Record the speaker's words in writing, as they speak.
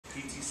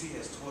PTC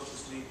has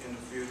tortuously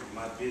interfered with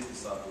my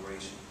business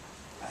operation.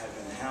 I have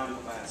been hounded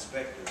by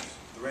inspectors,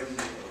 threatened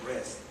with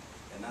arrest,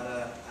 and now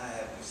that I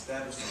have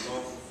established a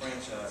lawful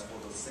franchise for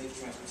the safe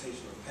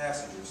transportation of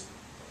passengers,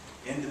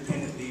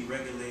 independently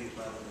regulated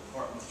by the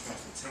Department of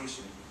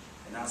Transportation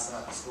and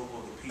outside the scope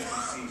of the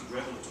PTC's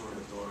regulatory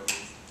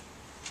authority,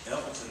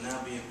 efforts are now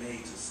being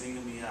made to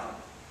single me out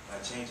by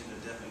changing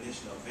the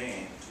definition of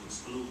van to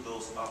exclude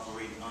those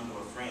operating under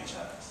a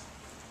franchise.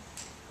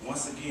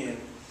 Once again,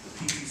 the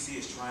PTC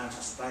is trying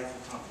to stifle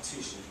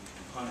competition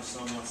and punish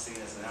someone seen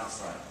as an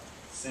outsider,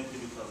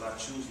 simply because I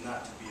choose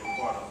not to be a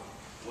part of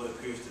what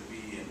appears to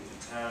be an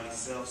entirely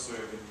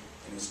self-serving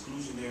and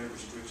exclusionary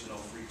restriction on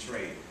free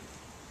trade.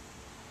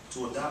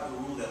 To adopt a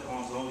rule that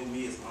harms only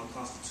me is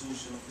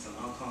unconstitutional, is an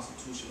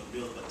unconstitutional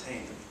bill of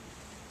attainment,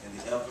 and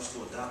the efforts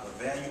to adopt a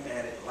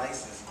value-added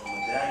license or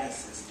medallion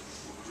system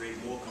will create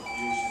more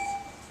confusion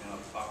and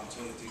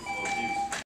opportunity for abuse.